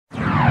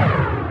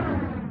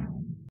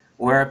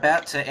We're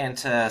about to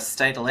enter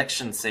state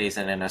election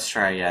season in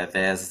Australia.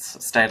 There's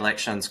state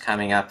elections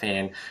coming up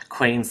in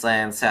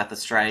Queensland, South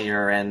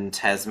Australia, and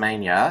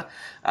Tasmania.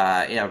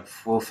 Yeah,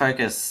 we'll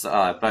focus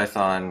both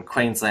on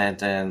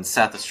Queensland and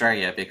South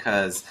Australia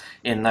because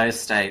in those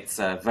states,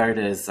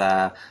 voters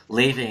are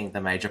leaving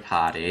the major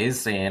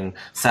parties. In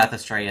South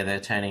Australia, they're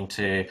turning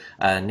to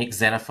Nick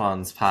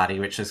Xenophon's party,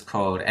 which is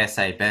called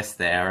SA Best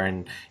there,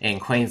 and in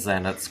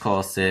Queensland, of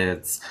course,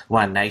 it's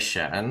One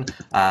Nation.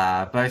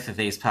 Both of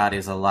these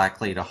parties are likely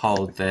to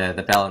hold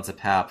the balance of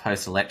power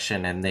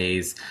post-election in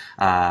these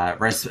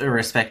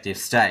respective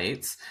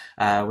states,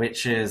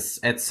 which is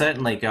it's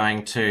certainly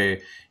going to,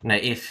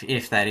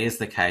 if that is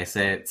the case,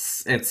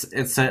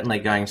 it's certainly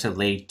going to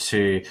lead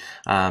to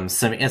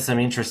some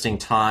interesting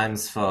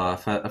times for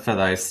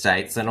those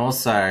states, and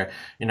also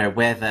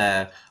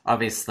whether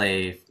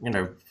obviously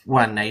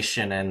One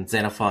Nation and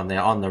Xenophon, they're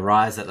on the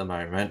rise at the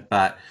moment,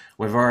 but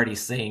we've already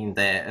seen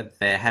they're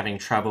having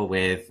trouble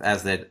with,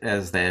 as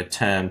they're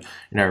termed,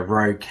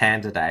 rogue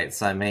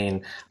candidates. I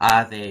mean,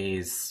 are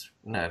these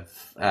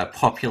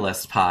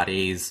populist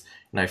parties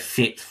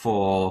fit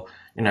for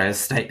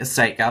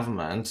state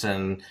government,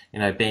 and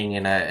being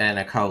in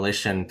a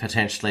coalition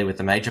potentially with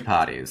the major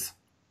parties?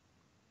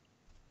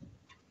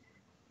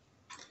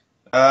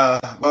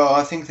 Well,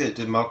 I think that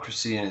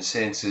democracy, in a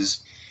sense,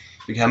 has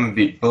become a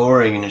bit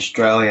boring in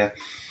Australia,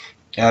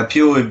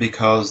 purely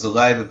because the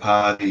Labor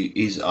Party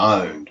is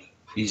owned.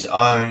 Is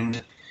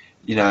owned,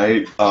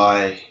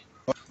 by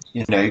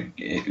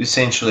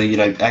essentially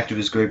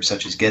activist groups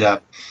such as Get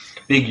Up,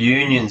 big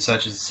unions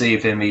such as the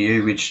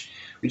CFMEU, which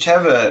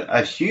have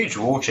a huge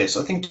war chest.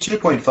 I think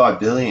 2.5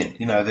 billion.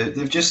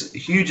 They've just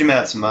huge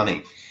amounts of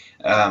money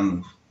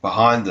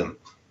behind them,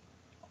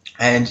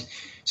 and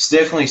it's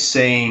definitely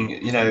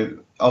seeing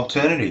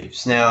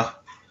alternatives now.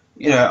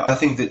 I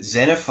think that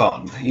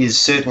Xenophon is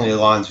certainly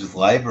aligns with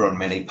Labor on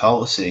many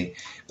policy,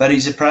 but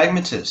he's a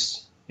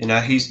pragmatist.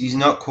 He's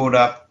not caught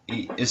up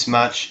as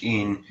much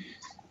in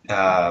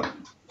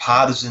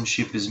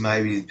partisanship as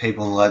maybe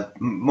people in Labor,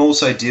 more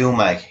so deal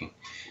making,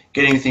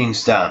 getting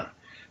things done.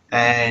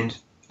 And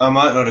I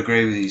might not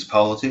agree with his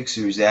politics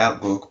or his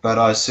outlook, but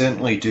I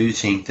certainly do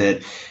think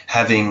that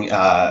having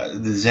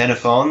the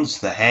Xenophons,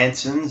 the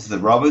Hansons, the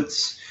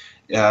Roberts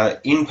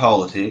in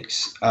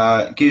politics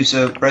gives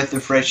a breath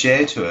of fresh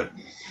air to it.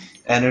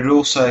 And it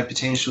also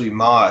potentially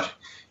might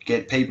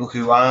get people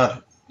who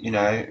aren't,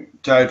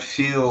 don't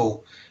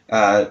feel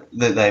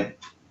that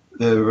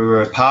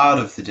they're a part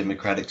of the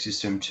democratic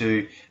system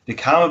to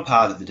become a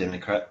part of the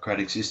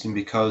democratic system,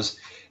 because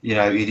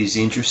it is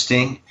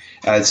interesting.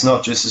 It's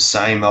not just the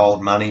same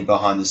old money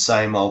behind the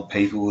same old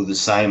people with the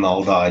same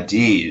old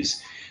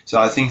ideas. So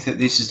I think that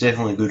this is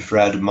definitely good for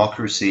our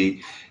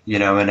democracy,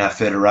 and our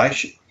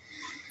federation.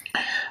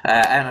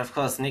 And of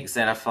course, Nick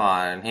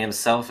Xenophon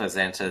himself has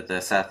entered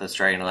the South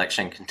Australian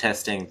election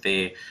contesting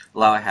the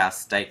lower house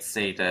state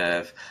seat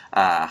of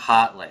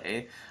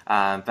Hartley.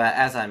 But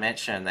as I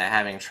mentioned, they're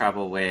having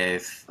trouble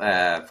with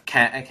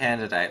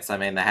candidates. I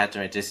mean, they had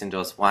to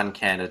disendorse one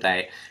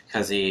candidate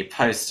because he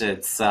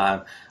posted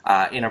some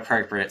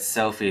inappropriate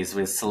selfies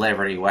with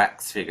celebrity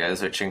wax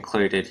figures, which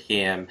included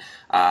him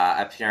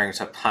appearing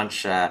to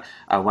punch a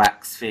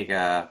wax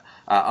figure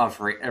of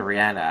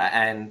Rihanna.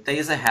 And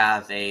these are how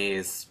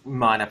these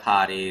minor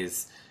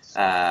parties,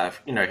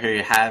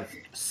 who have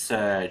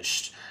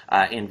surged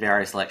in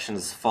various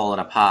elections, fallen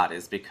apart,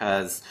 is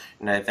because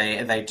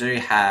they do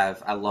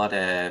have a lot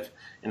of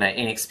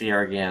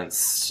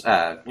inexperienced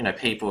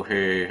people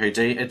who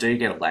do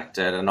get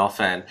elected, and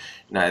often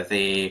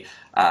the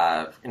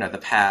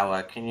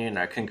power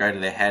can go to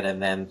their head,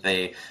 and then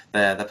the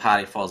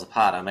party falls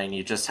apart. I mean,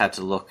 you just had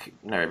to look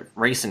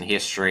recent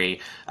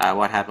history,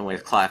 what happened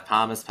with Clive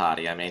Palmer's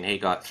party. I mean, he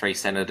got 3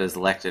 senators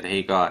elected.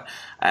 He got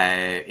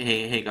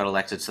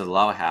elected to the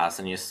lower house,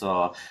 and you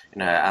saw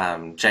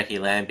Jackie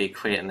Lambie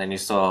quit, and then you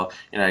saw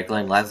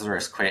Glenn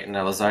Lazarus quit, and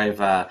it was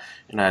over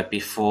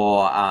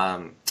before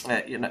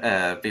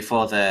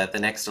before the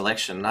next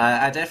election.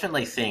 I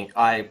definitely think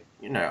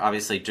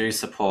obviously do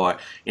support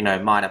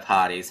minor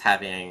parties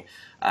having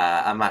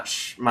a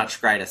much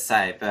greater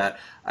say, but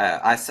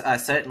I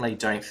certainly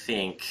don't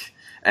think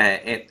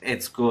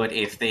it's good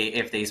if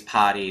these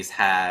parties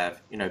have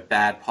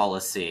bad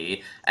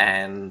policy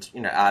and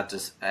are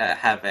just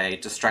have a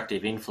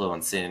destructive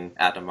influence in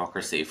our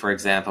democracy. For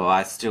example,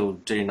 I still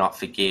do not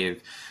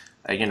forgive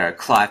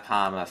Clive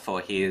Palmer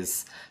for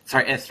his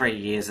 3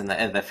 years in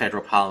the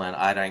federal parliament.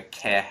 I don't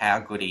care how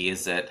good he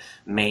is at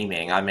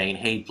memeing. I mean,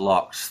 he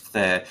blocked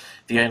the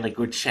only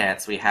good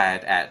chance we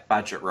had at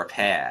budget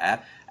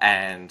repair,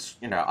 and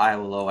I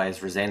will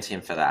always resent him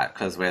for that,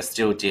 because we're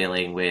still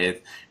dealing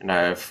with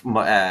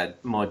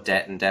more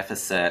debt and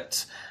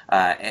deficit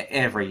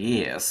every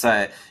year.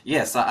 So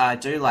yes, I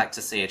do like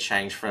to see a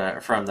change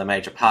from the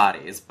major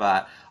parties,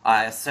 but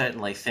I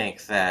certainly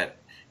think that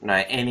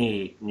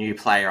any new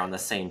player on the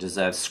scene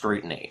deserves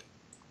scrutiny.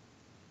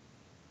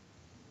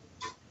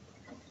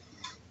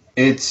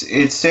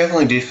 It's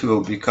definitely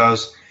difficult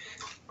because,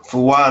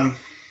 for one,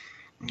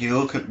 you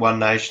look at One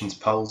Nation's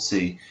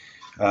policy,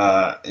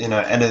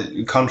 And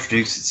it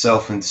contradicts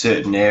itself in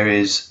certain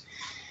areas.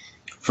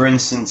 For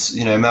instance,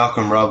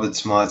 Malcolm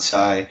Roberts might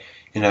say,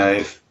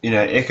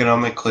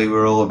 economically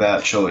we're all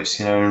about choice.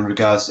 In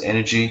regards to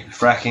energy,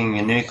 fracking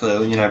and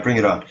nuclear, bring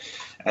it on.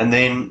 And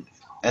then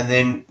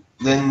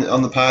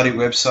on the party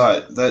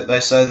website, they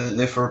say that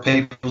they're for a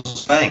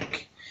people's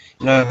bank.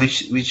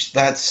 Which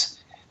that's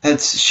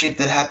shit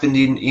that happened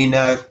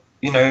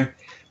in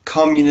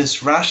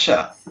communist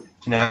Russia,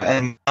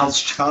 and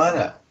Mao's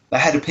China. They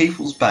had a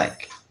people's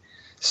bank.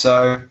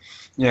 So,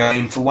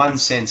 for one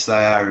sense,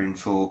 they are in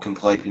for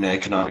complete,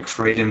 economic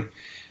freedom.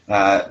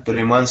 But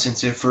in one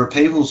sense, they're for a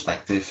people's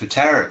bank. They're for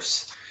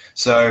tariffs.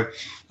 So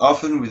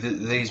often with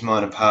these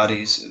minor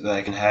parties,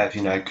 they can have,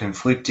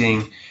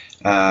 conflicting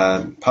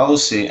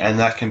policy, and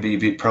that can be a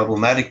bit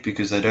problematic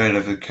because they don't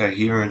have a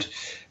coherent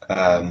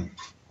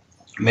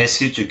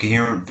message, a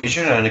coherent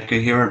vision, and a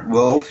coherent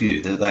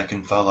worldview that they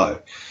can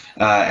follow.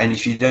 And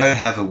if you don't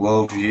have a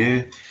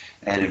worldview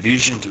and a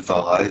vision to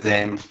follow,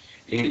 then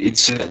it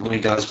certainly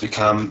does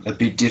become a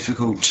bit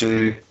difficult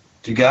to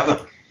govern.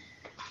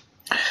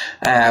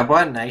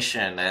 One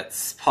Nation,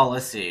 its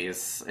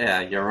policies,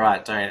 you're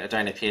right,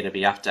 don't appear to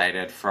be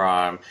updated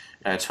from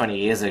 20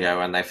 years ago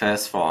when they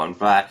first formed,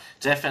 but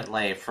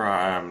definitely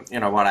from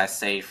what I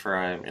see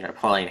from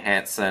Pauline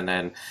Hanson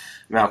and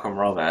Malcolm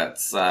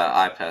Roberts,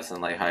 I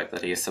personally hope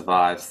that he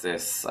survives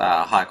this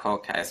High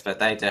Court case. But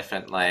they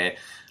definitely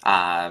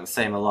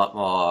seem a lot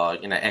more,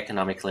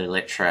 economically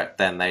literate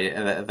than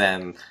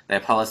their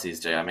policies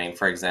do. I mean,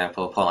 for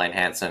example, Pauline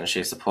Hanson,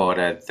 she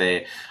supported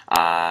the,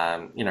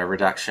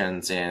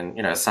 reductions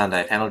in,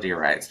 Sunday penalty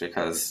rates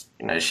because,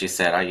 she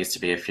said, I used to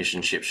be a fish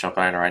and chip shop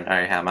owner. I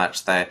know how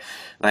much they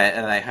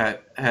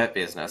hurt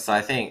business. So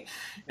I think,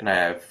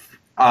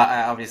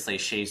 obviously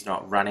she's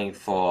not running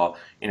for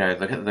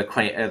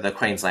the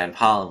Queensland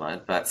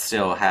Parliament, but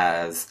still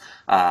has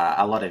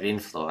a lot of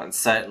influence.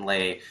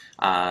 Certainly,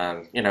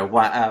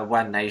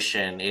 One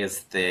Nation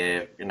is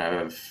the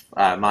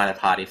minor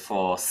party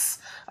force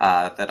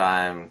that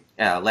I'm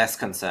less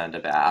concerned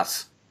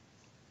about.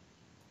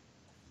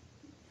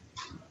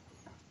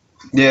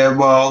 Yeah,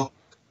 well,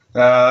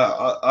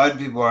 I'd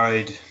be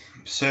worried.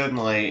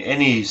 Certainly,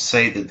 any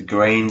seat that the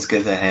Greens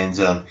get their hands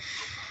on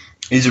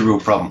is a real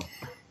problem.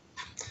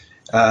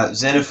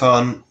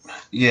 Xenophon,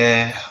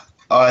 yeah,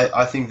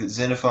 I think that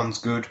Xenophon's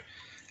good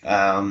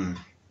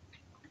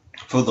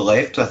for the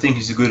left. I think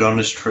he's a good,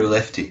 honest, true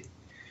lefty.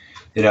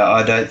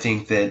 I don't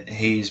think that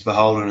he's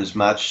beholden as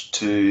much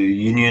to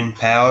union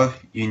power,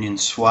 union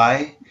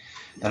sway,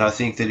 and I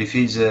think that if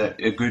he's a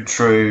good,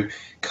 true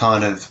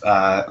kind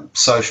of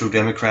social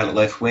democrat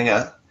left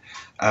winger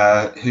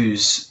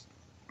who's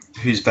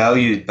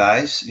valued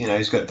base,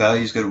 he's got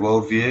values, got a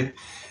worldview,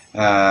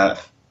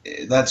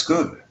 that's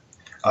good.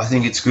 I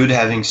think it's good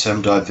having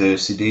some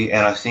diversity,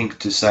 and I think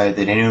to say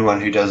that anyone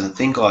who doesn't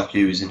think like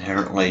you is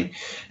inherently,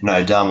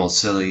 dumb or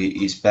silly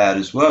is bad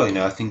as well.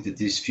 I think that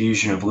this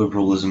fusion of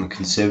liberalism and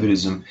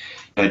conservatism,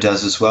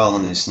 does as well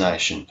in this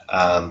nation.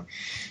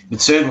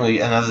 But certainly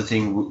another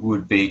thing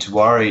would be to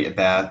worry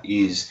about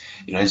is,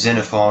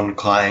 Xenophon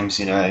claims,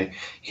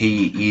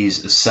 he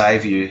is a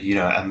saviour,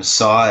 a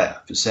messiah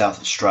for South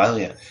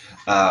Australia,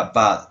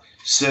 but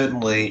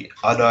certainly,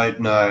 I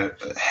don't know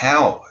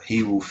how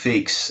he will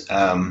fix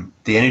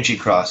the energy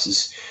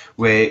crisis,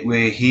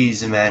 where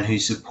he's a man who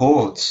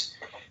supports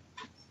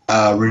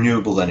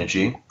renewable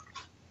energy,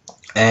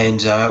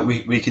 and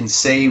we can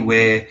see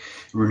where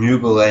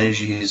renewable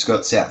energy has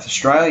got South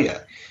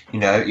Australia.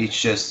 It's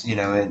just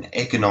an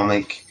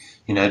economic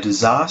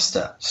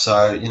disaster.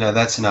 So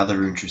that's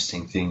another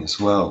interesting thing as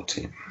well,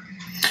 Tim.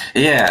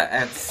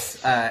 Yeah,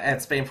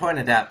 it's been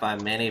pointed out by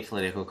many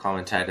political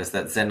commentators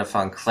that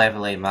Xenophon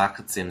cleverly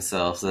markets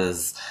himself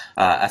as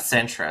a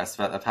centrist,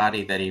 but the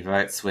party that he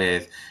votes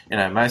with,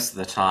 most of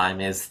the time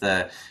is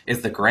the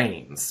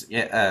Greens.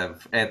 Yeah,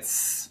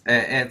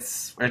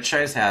 it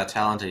shows how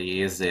talented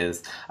he is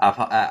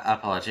a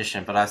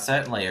politician. But I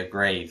certainly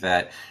agree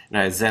that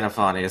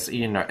Xenophon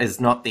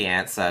is not the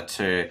answer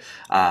to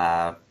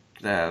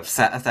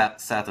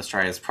South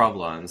Australia's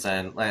problems,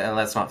 and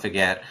let's not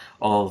forget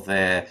all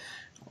the.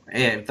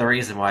 Yeah, the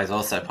reason why he's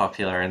also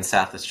popular in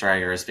South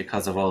Australia is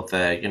because of all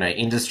the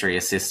industry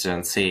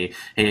assistance he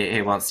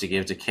wants to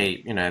give to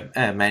keep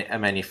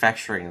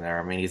manufacturing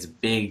there. I mean, he's a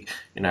big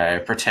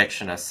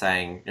protectionist,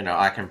 saying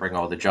I can bring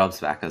all the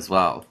jobs back as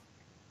well.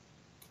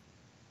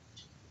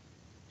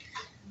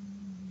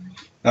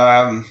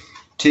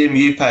 Tim,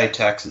 you pay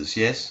taxes,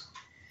 yes?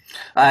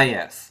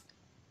 Yes.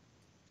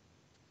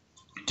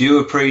 Do you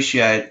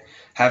appreciate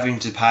having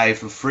to pay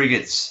for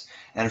frigates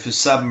and for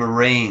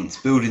submarines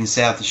built in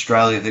South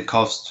Australia that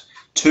cost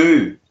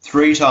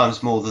 2-3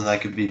 times more than they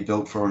could be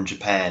built for in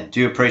Japan? Do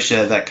you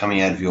appreciate that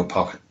coming out of your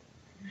pocket?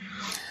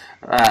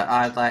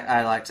 I'd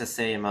like to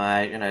see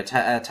my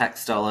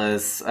tax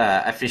dollars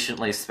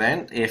efficiently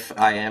spent if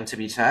I am to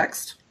be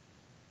taxed.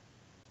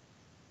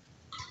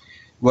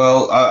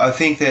 Well, I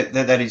think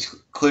that is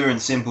clear and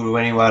simple to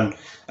anyone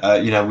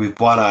with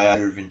one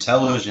iota of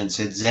intelligence,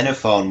 that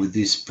Xenophon, with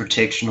this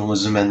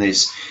protectionism and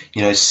this,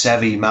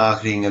 savvy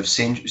marketing of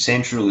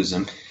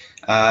centralism,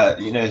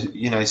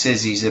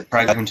 says he's a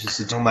pragmatist,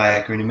 a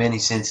dealmaker, and in many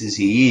senses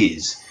he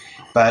is.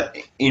 But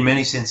in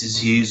many senses,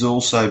 he is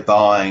also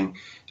buying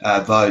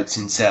votes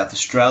in South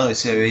Australia,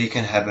 so he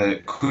can have a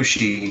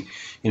cushy,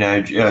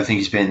 I think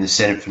he's been in the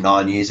Senate for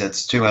 9 years,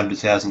 that's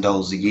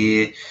 $200,000 a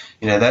year.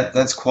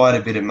 That's quite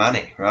a bit of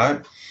money,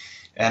 right?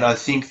 And I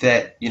think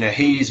that,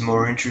 he is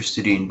more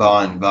interested in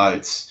buying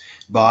votes,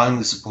 buying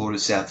the support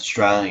of South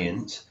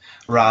Australians,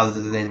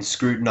 rather than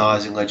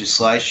scrutinising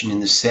legislation in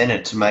the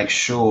Senate to make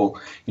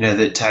sure,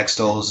 that tax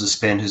dollars are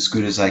spent as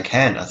good as they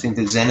can. I think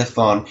that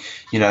Xenophon,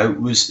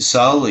 was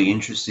solely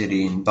interested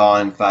in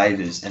buying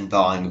favours and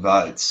buying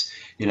votes,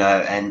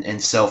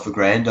 and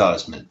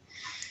self-aggrandisement.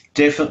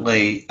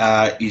 Definitely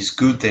is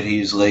good that he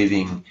is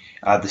leaving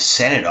the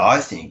Senate, I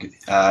think.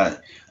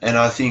 And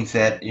I think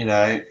that,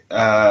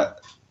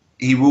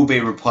 he will be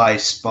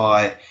replaced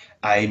by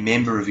a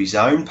member of his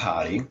own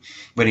party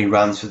when he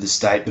runs for the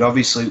state. But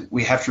obviously,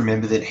 we have to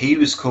remember that he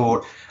was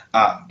caught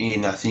up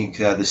in, I think,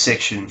 the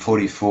section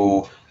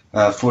 44,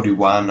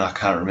 41, I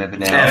can't remember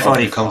now, of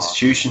the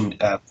Constitution.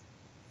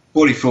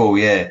 44,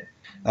 yeah.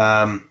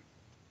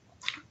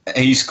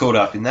 He's caught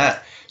up in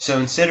that. So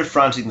instead of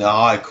fronting the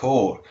High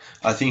Court,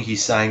 I think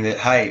he's saying that,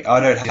 hey, I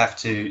don't have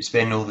to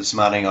spend all this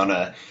money on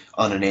an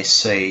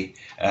SC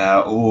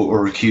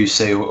or a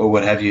QC or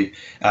what have you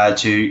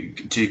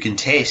to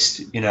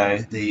contest,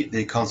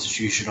 the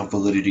constitutional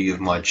validity of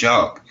my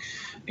job.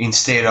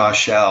 Instead, I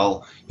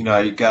shall,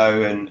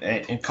 go and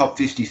cop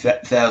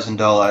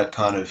 $50,000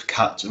 kind of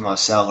cut to my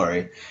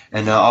salary,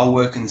 and I'll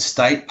work in the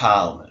state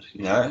parliament,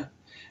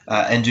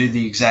 and do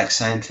the exact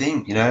same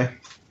thing,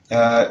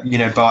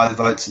 buy the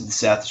votes of the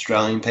South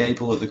Australian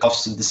people at the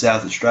cost of the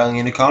South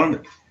Australian economy.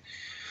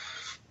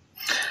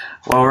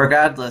 Well,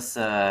 regardless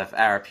of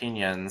our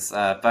opinions,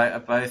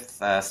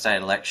 both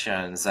state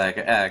elections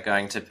are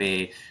going to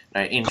be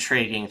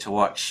intriguing to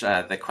watch.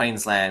 The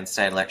Queensland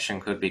state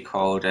election could be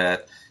called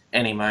at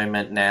any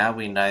moment now.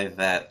 We know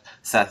that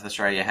South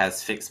Australia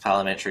has fixed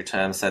parliamentary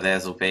terms, so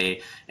theirs will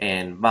be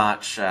in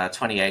March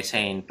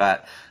 2018,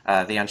 but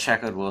the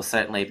Unshackled will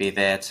certainly be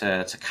there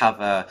to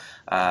cover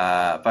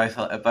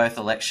both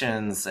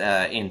elections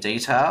in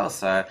detail,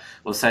 so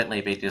we'll certainly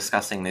be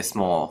discussing this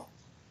more.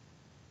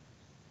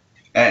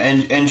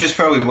 And just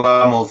probably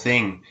one more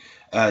thing,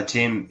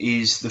 Tim,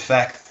 is the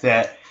fact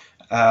that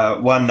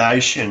One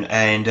Nation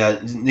and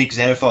Nick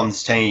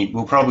Xenophon's team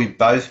will probably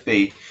both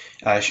be,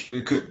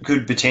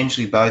 could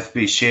potentially both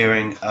be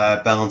sharing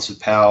a balance of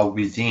power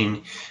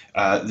within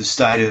the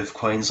state of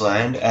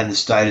Queensland and the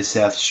state of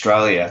South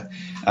Australia.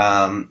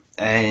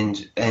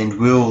 And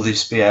will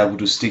this be able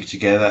to stick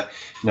together?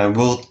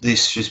 Will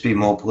this just be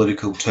more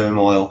political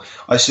turmoil?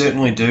 I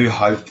certainly do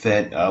hope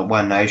that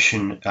One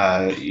Nation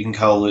in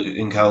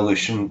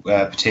coalition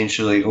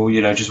potentially, or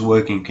just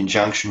work in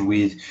conjunction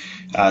with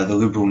the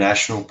Liberal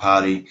National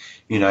Party,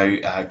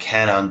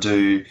 can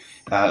undo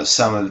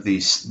some of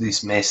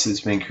this mess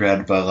that's been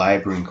created by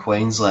Labor in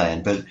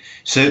Queensland. But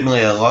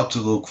certainly a lot to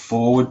look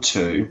forward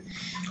to.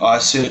 I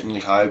certainly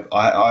hope,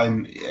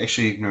 I'm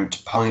actually ignorant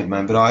to polling at the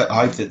moment, but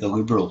I hope that the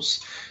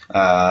Liberals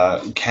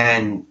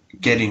can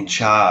get in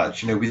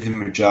charge, with the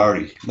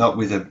majority, not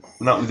with a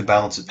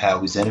balance of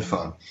power with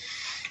Xenophon.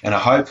 And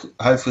I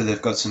hopefully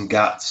they've got some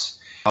guts,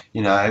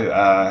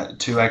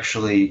 to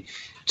actually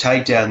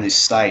take down this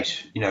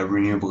state,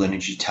 renewable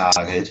energy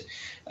target,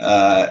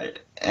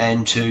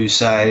 and to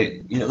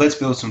say, let's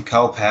build some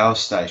coal power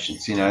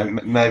stations.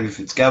 Maybe if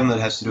it's government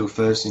that has to do it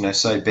first,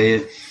 so be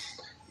it.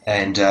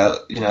 And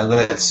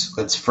let's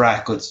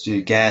frack, let's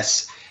do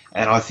gas.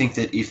 And I think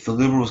that if the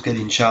Liberals get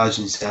in charge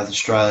in South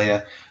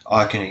Australia,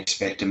 I can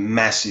expect a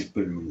massive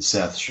boom in the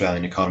South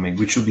Australian economy,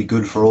 which will be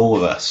good for all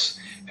of us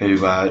who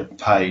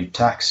pay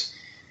tax.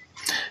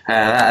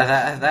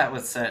 That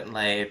would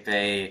certainly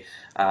be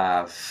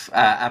a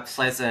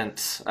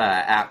pleasant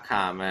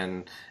outcome,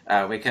 and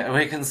we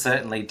can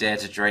certainly dare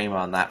to dream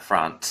on that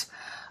front.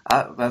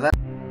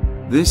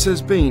 This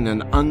has been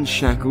an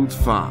Unshackled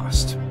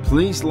Fast.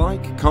 Please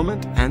like,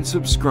 comment and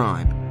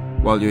subscribe.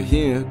 While you're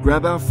here,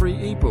 grab our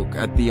free ebook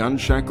at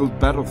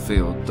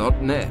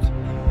theunshackledbattlefield.net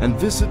and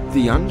visit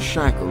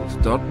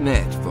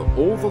theunshackled.net for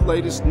all the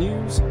latest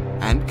news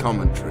and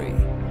commentary.